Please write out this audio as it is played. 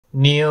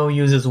Neo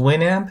uses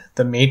Winamp,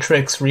 the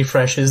Matrix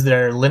refreshes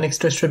their Linux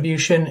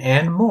distribution,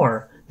 and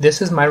more.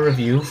 This is my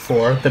review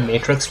for The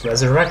Matrix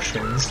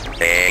Resurrections.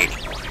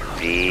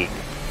 A-D-N.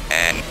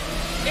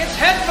 It's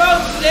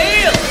Headphones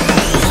Neil!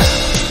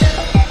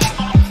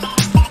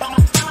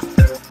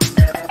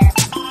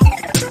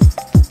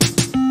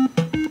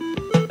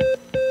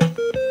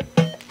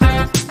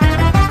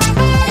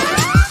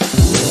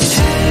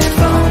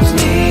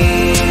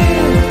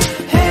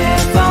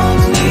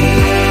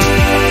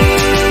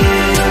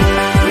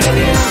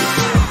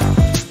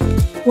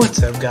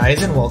 What's up,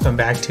 guys, and welcome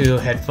back to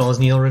Headphones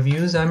Neil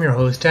Reviews. I'm your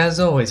host, as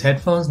always,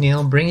 Headphones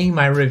Neil, bringing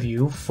my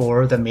review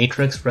for The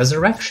Matrix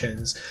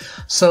Resurrections.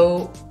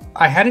 So,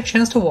 I had a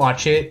chance to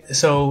watch it,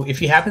 so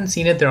if you haven't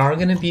seen it, there are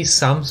going to be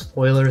some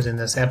spoilers in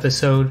this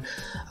episode.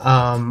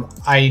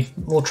 I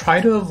will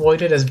try to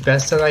avoid it as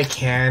best as I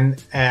can,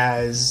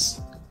 as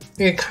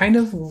it kind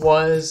of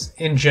was,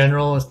 in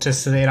general, to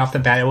say it off the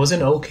bat, it was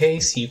an okay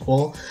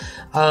sequel.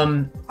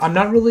 I'm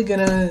not really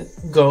gonna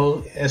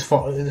go as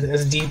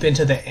deep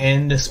into the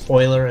end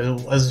spoiler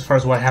as far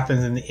as what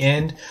happens in the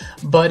end,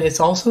 but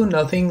it's also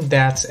nothing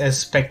that's as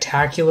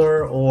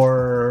spectacular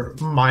or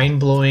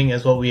mind-blowing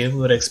as what we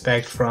would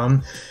expect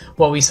from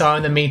what we saw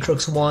in The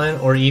Matrix 1,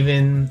 or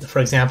even, for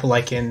example,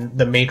 like in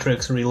The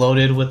Matrix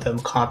Reloaded with them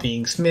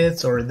copying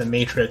Smiths, or The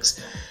Matrix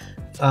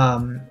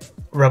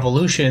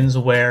Revolutions,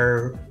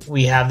 where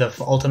we have the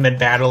ultimate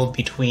battle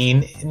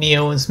between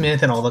Neo and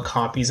Smith and all the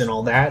copies and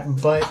all that.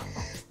 But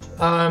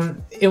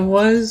it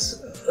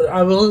was,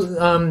 I will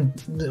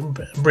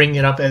bring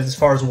it up as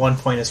far as one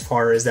point as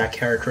far as that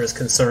character is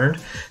concerned.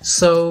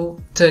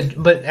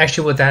 But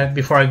actually with that,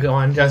 before I go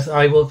on,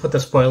 I will put the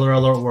spoiler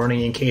alert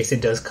warning in case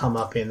it does come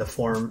up in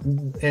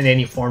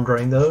any form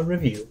during the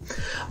review.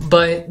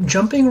 But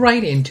jumping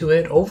right into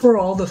it,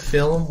 overall the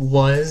film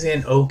was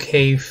an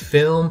okay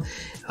film.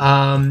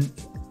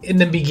 In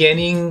the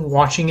beginning,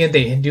 watching it,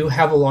 they do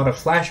have a lot of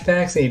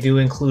flashbacks. They do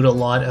include a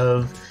lot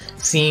of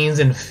scenes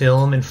and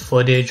film and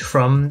footage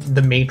from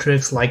The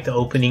Matrix, like the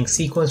opening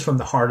sequence from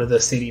the Heart of the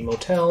City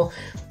Motel,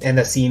 and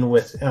the scene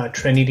with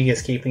Trinity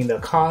escaping the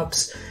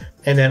cops,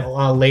 and then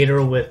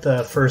later with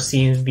the first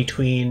scenes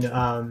between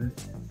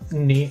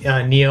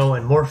Neo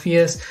and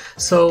Morpheus.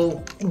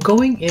 So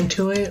going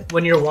into it,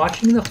 when you're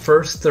watching the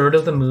first third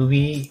of the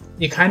movie,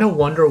 you kind of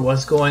wonder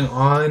what's going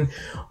on,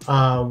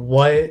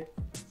 what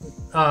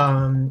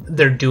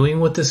they're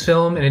doing with this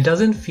film, and it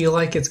doesn't feel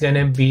like it's going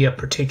to be a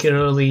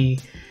particularly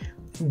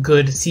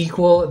good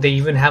sequel. They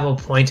even have a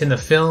point in the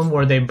film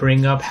where they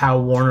bring up how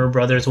Warner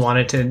Brothers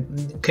wanted to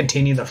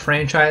continue the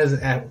franchise,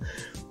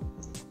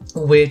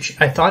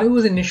 which I thought it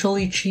was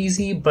initially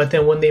cheesy, but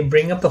then when they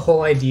bring up the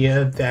whole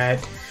idea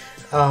that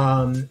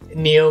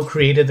Neo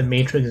created the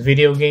Matrix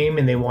video game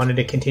and they wanted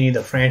to continue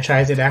the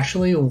franchise, it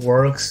actually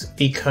works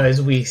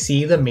because we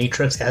see the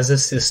Matrix as a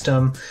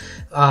system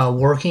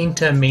working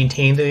to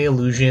maintain the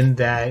illusion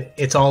that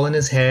it's all in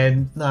his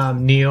head.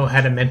 Neo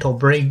had a mental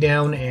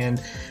breakdown,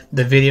 and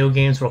the video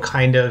games were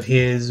kind of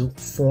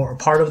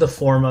part of the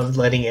form of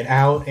letting it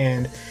out,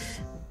 and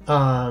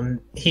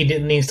he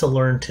needs to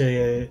learn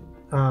to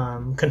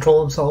control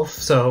himself.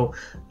 So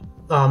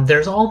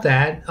there's all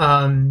that.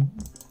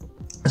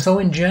 So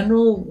in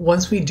general,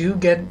 once we do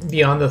get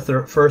beyond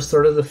the first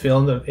third of the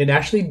film, it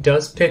actually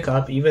does pick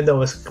up, even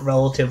though it's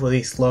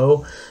relatively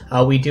slow.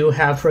 We do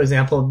have, for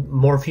example,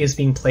 Morpheus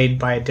being played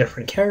by a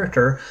different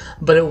character,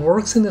 but it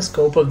works in the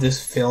scope of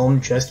this film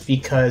just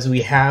because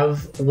we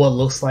have what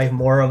looks like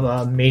more of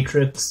a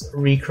Matrix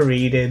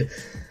recreated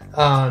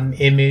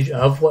image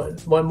of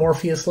what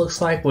Morpheus looks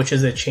like, which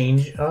is a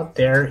change up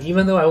there,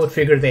 even though I would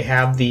figure they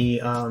have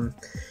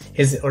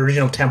his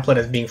original template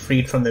as being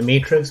freed from the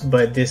Matrix,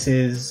 but this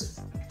is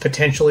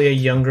potentially a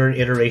younger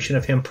iteration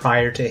of him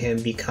prior to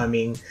him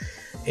becoming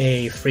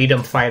a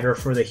freedom fighter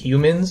for the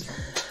humans.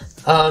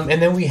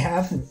 And then we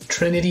have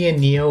Trinity and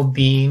Neo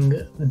being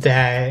held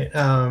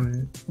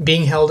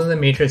in the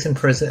Matrix in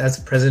prison as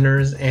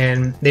prisoners,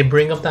 and they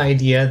bring up the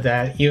idea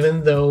that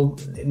even though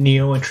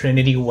Neo and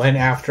Trinity went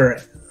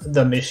after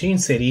the Machine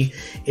City,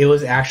 it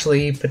was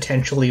actually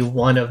potentially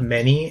one of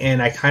many,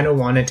 and I kind of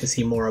wanted to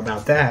see more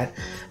about that.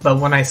 But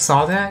when I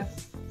saw that,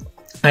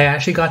 I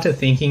actually got to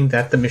thinking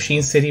that the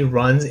Machine City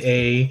runs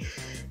a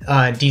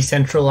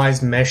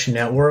decentralized mesh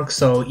network,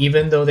 so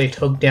even though they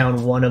took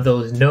down one of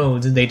those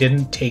nodes, they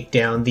didn't take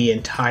down the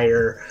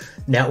entire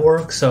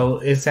network. So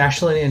it's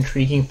actually an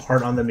intriguing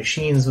part on the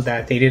machines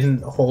that they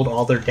didn't hold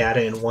all their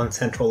data in one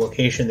central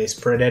location. They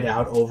spread it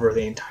out over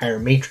the entire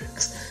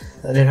matrix,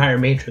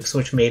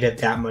 which made it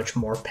that much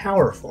more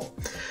powerful.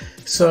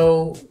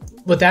 So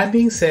with that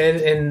being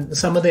said, and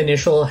some of the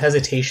initial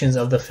hesitations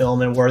of the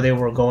film and where they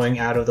were going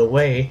out of the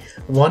way,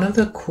 one of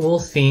the cool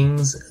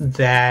things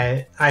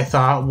that I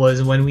thought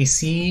was when we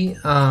see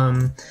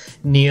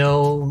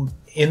Neo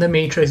in the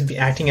Matrix,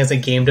 acting as a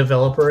game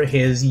developer.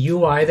 His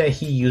UI that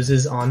he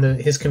uses on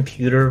his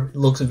computer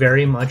looks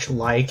very much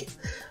like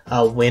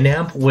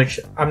Winamp, which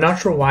I'm not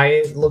sure why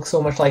it looks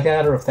so much like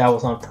that or if that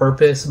was on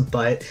purpose,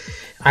 but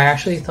I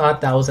actually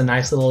thought that was a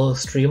nice little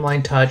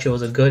streamlined touch. It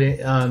was a good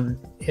an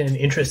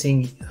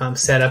interesting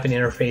setup and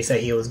interface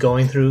that he was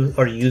going through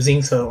or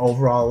using, so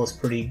overall it was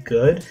pretty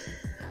good.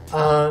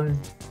 And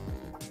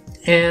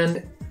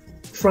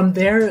from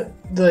there,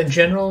 the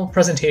general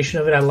presentation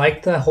of it, I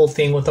liked the whole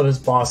thing with his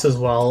boss as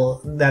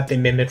well, that they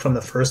mimicked from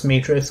the first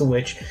Matrix,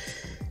 which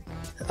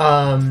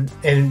and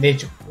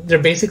they're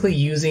basically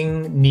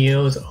using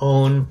Neo's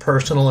own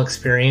personal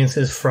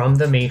experiences from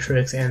the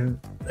Matrix and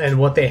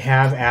what they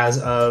have as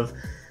of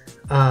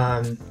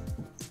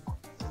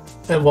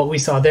and what we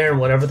saw there and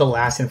whatever the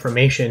last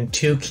information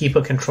to keep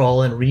a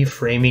control and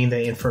reframing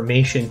the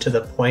information to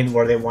the point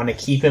where they want to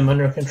keep him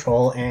under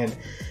control, and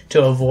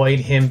to avoid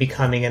him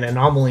becoming an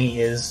anomaly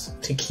is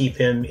to keep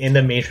him in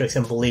the Matrix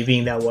and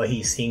believing that what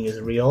he's seeing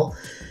is real.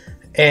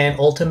 And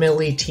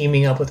ultimately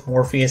teaming up with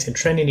Morpheus and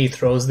Trinity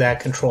throws that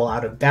control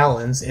out of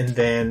balance, and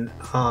then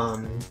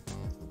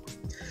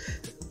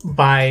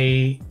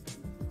by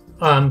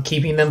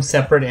keeping them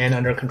separate and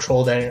under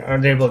control, that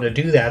are able to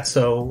do that.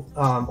 So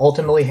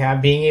ultimately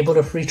being able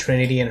to free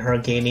Trinity and her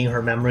gaining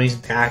her memories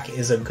back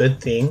is a good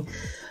thing.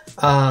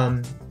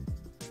 And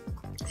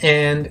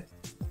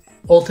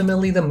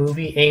ultimately the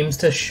movie aims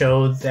to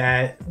show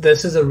that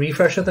this is a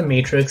refresh of the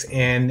Matrix,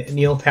 and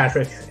Neil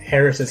Patrick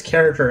Harris's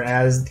character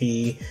as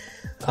the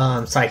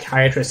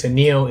psychiatrist in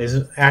Neo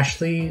is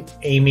actually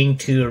aiming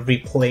to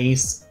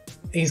replace.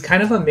 He's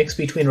kind of a mix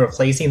between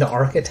replacing the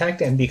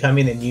architect and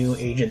becoming the new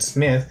Agent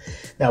Smith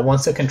that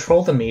wants to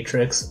control the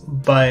Matrix,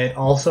 but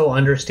also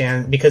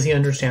because he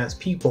understands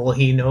people,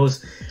 he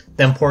knows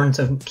the importance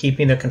of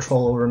keeping the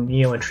control over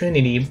Neo and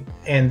Trinity,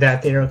 and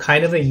that they're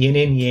kind of a yin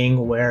and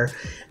yang where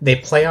they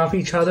play off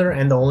each other,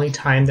 and the only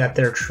time that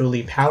they're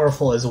truly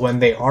powerful is when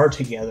they are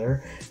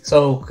together.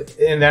 So,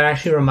 and that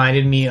actually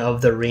reminded me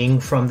of the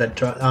ring from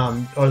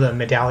or the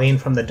medallion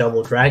from the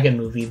Double Dragon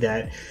movie,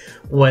 that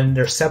when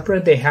they're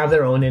separate, they have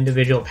their own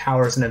individual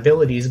powers and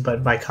abilities,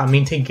 but by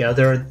coming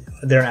together,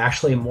 they're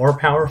actually more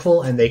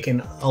powerful and they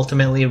can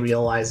ultimately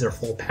realize their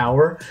full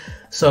power.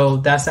 So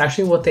that's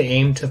actually what they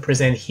aim to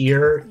present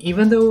here,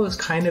 even though it was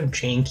kind of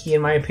janky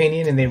in my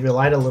opinion, and they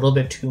relied a little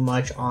bit too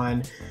much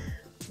on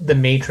the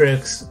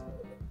Matrix.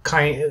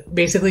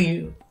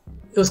 Basically,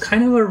 it was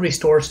kind of a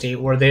restore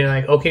state where they're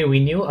like, okay, we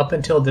knew up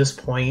until this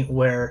point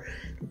where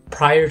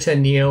prior to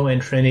Neo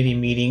and Trinity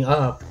meeting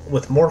up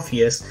with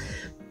Morpheus,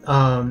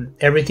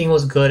 everything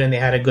was good and they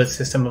had a good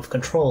system of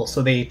control.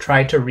 So they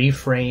tried to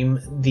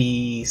reframe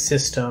the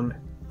system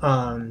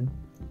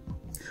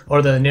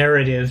or the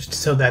narrative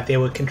so that they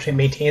would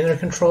maintain their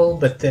control,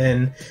 but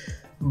then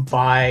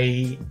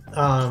by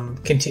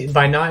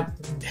not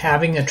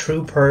having a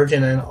true purge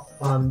and then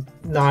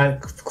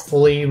not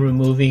fully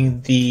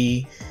removing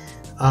the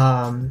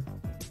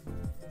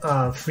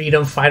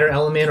freedom fighter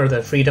element or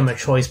the freedom of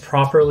choice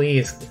properly,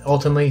 is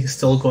ultimately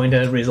still going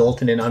to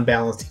result in an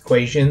unbalanced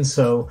equation.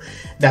 So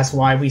that's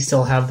why we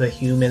still have the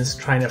humans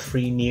trying to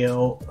free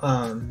Neo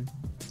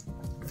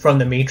from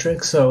the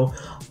Matrix. So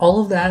all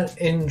of that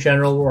in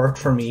general worked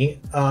for me.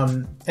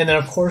 And then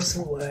of course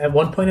at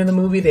one point in the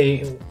movie,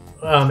 they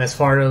as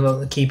far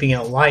as keeping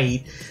it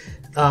light,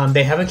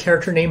 they have a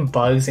character named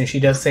Bugs, and she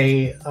does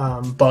say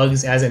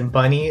Bugs as in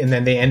bunny, and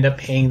then they end up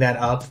paying that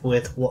up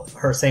with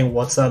her saying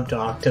 "What's up,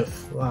 Doc?" to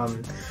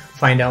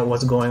find out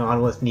what's going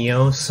on with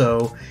Neo.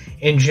 So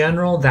in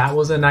general, that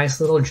was a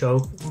nice little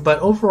joke. But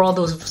overall,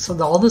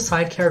 all the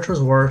side characters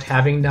worked.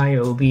 Having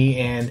Niobe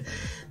and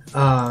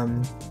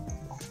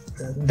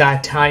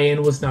that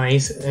tie-in was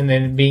nice, and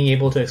then being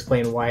able to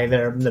explain why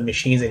the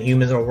machines and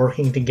humans are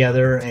working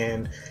together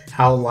and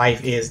how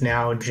life is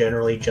now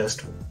generally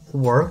just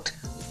worked.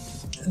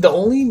 The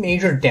only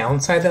major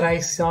downside that I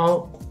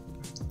saw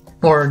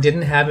or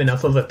didn't have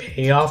enough of a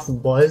payoff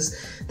was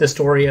the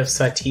story of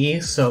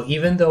Sati. So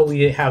even though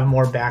we have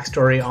more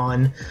backstory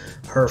on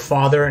her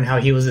father and how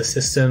he was a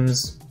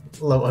systems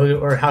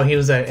or how he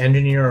was an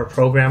engineer or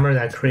programmer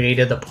that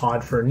created the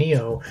pod for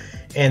Neo,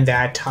 and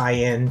that tie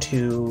in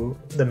to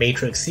the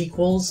Matrix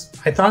sequels,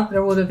 I thought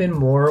there would have been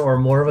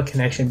more of a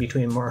connection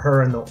between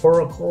her and the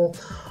Oracle,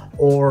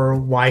 or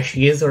why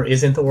she is or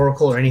isn't the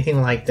Oracle or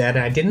anything like that.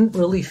 And I didn't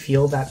really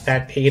feel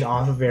that paid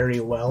off very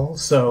well.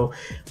 So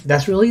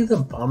that's really the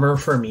bummer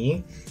for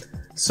me.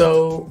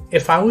 So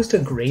if I was to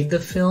grade the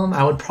film,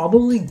 I would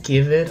probably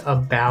give it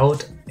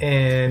about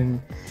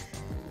an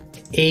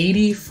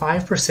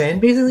 85%,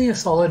 basically a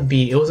solid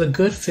B. It was a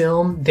good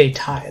film. They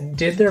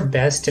did their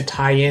best to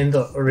tie in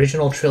the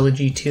original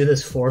trilogy to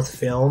this fourth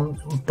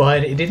film,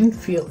 but it didn't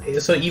feel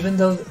so. Even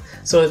though,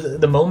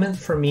 the moment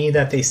for me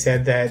that they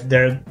said that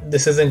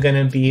this isn't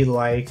going to be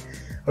like,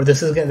 or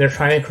they're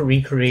trying to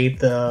recreate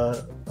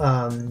the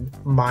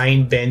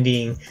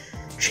mind-bending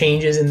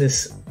changes in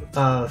this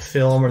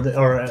film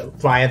or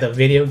via the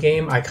video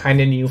game, I kind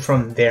of knew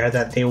from there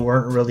that they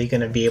weren't really going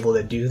to be able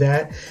to do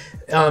that.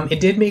 It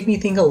did make me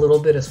think a little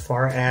bit as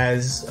far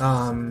as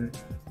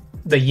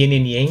the yin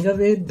and yang of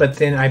it, but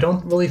then I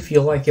don't really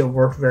feel like it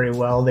worked very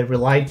well. They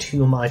relied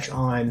too much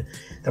on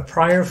the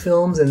prior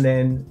films, and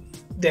then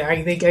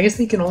I guess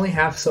they can only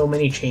have so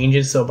many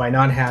changes. So by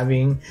not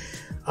having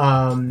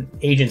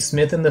Agent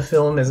Smith in the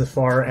film, as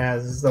far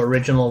as the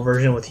original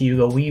version with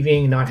Hugo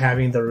Weaving, not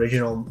having the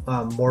original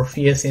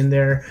Morpheus in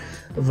there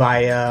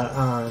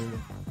via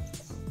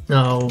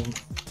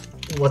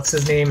what's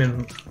his name,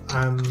 and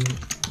I'm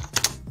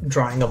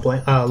drawing a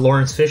blank,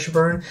 Lawrence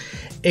Fishburne,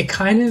 it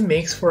kind of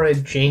makes for a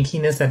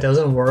jankiness that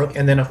doesn't work.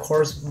 And then of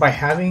course, by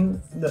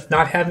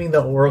not having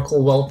the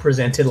Oracle well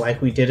presented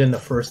like we did in the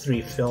first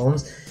 3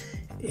 films,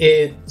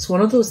 it's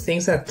one of those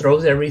things that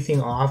throws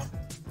everything off,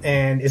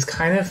 and it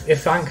kind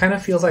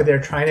of feels like they're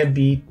trying to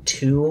be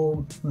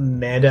too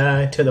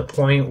meta to the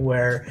point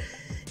where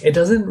it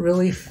doesn't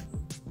really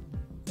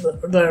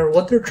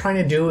what they're trying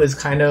to do is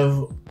kind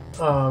of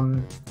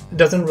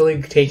doesn't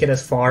really take it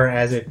as far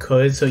as it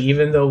could. So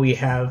even though we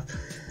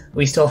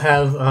still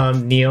have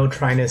Neo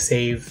trying to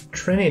save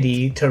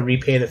Trinity to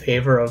repay the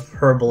favor of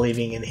her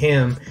believing in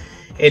him,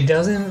 it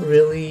doesn't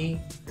really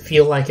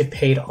feel like it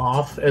paid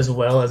off as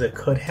well as it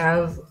could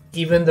have,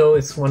 even though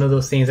it's one of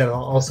those things that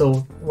also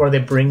where they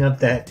bring up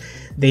that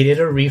they did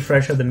a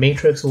refresh of the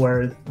Matrix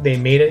where they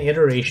made an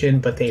iteration,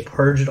 but they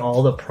purged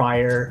all the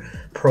prior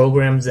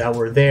programs that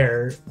were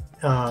there.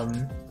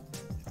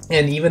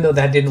 And even though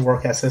that didn't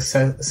work as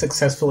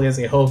successfully as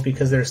they hoped,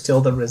 because there's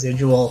still the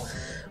residual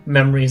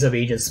memories of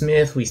Agent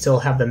Smith, we still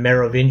have the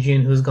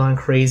Merovingian who's gone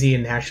crazy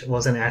and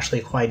wasn't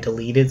actually quite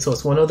deleted. So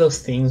it's one of those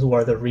things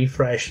where the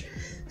refresh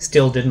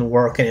still didn't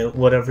work, and it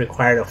would have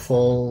required a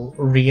full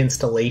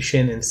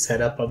reinstallation and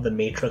setup of the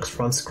Matrix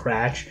from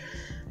scratch,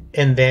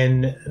 and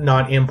then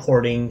not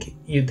importing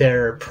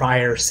their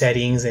prior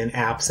settings and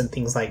apps and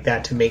things like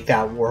that to make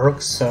that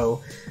work.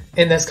 So,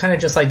 and that's kind of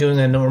just like doing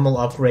a normal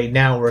upgrade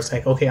now, where it's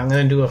like, okay, I'm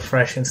going to do a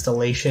fresh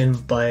installation,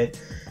 but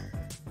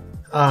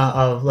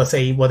of, let's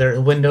say, whether it's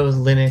Windows,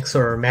 Linux,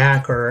 or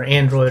Mac, or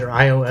Android, or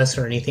iOS,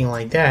 or anything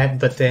like that,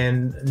 but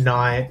then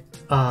not,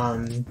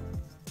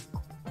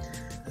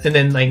 and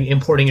then like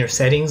importing your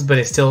settings, but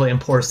it still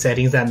imports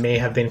settings that may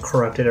have been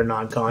corrupted or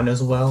not gone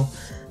as well.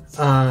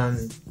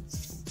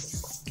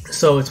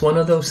 So it's one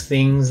of those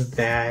things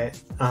that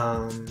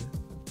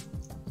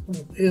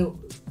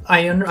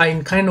I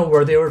kind of know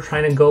where they were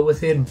trying to go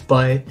with it,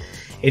 but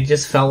it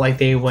just felt like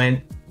they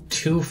went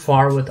too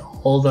far with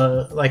all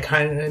the, like,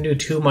 kind of do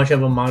too much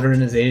of a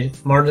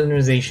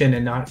modernization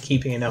and not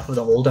keeping enough of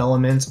the old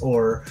elements.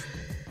 Or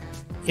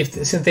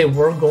since they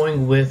were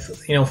going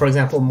with, for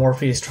example,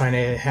 Morpheus trying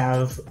to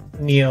have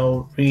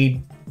Neo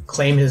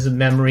reclaim his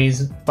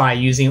memories by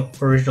using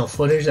original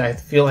footage, I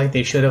feel like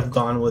they should have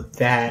gone with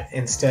that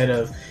instead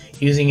of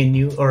using the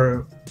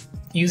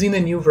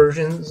new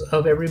versions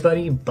of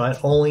everybody, but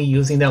only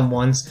using them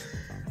once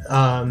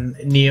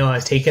Neo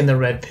has taken the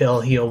red pill.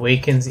 He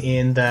awakens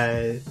in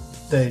the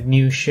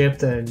new ship,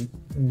 the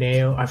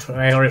Neo.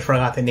 I already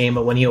forgot the name,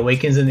 but when he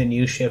awakens in the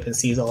new ship and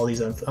sees all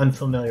these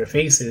unfamiliar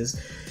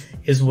faces,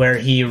 is where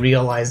he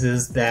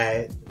realizes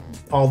that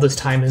all this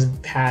time has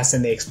passed,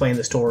 and they explain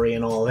the story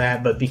and all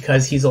that. But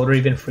because he's already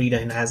been freed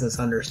and has this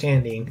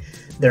understanding,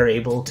 they're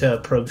able to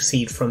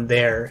proceed from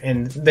there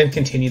and then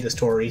continue the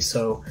story.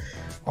 So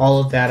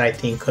all of that, I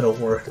think, could have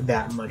worked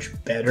that much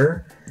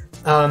better.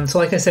 So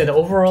like I said,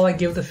 overall I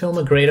give the film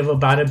a grade of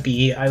about a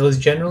B. It was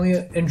generally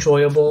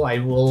enjoyable. I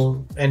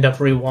will end up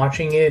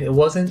rewatching it. It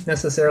wasn't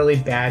necessarily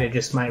bad, it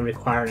just might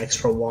require an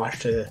extra watch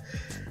to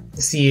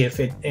see if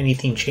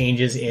anything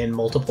changes in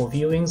multiple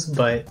viewings.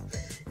 But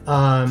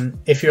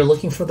if you're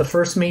looking for the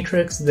first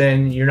Matrix,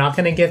 then you're not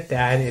going to get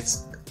that.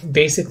 It's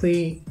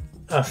basically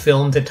a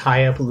film to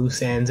tie up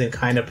loose ends and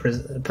kind of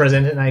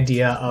present an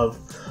idea of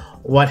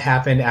what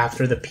happened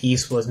after the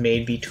peace was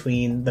made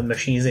between the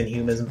machines and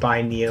humans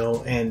by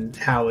Neo, and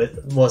how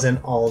it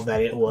wasn't all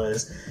that it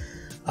was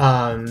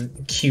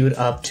queued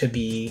up to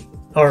be,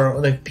 or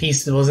the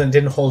peace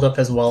didn't hold up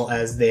as well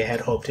as they had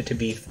hoped it to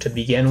be to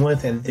begin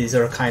with, and these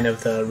are kind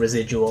of the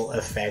residual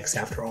effects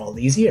after all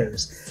these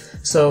years.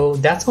 So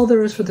that's all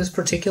there is for this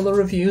particular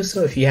review.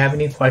 So if you have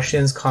any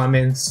questions,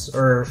 comments,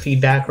 or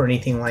feedback or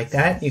anything like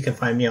that, you can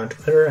find me on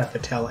Twitter at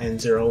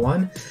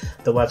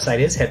PatelN01. The website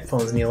is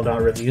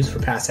headphonesneil.reviews for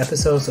past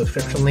episodes,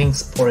 subscription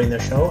links, supporting the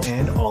show,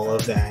 and all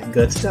of that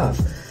good stuff.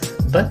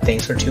 But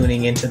thanks for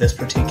tuning into this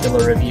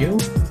particular review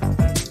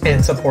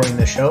and supporting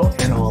the show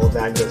and all of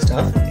that good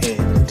stuff.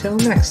 And until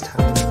next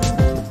time.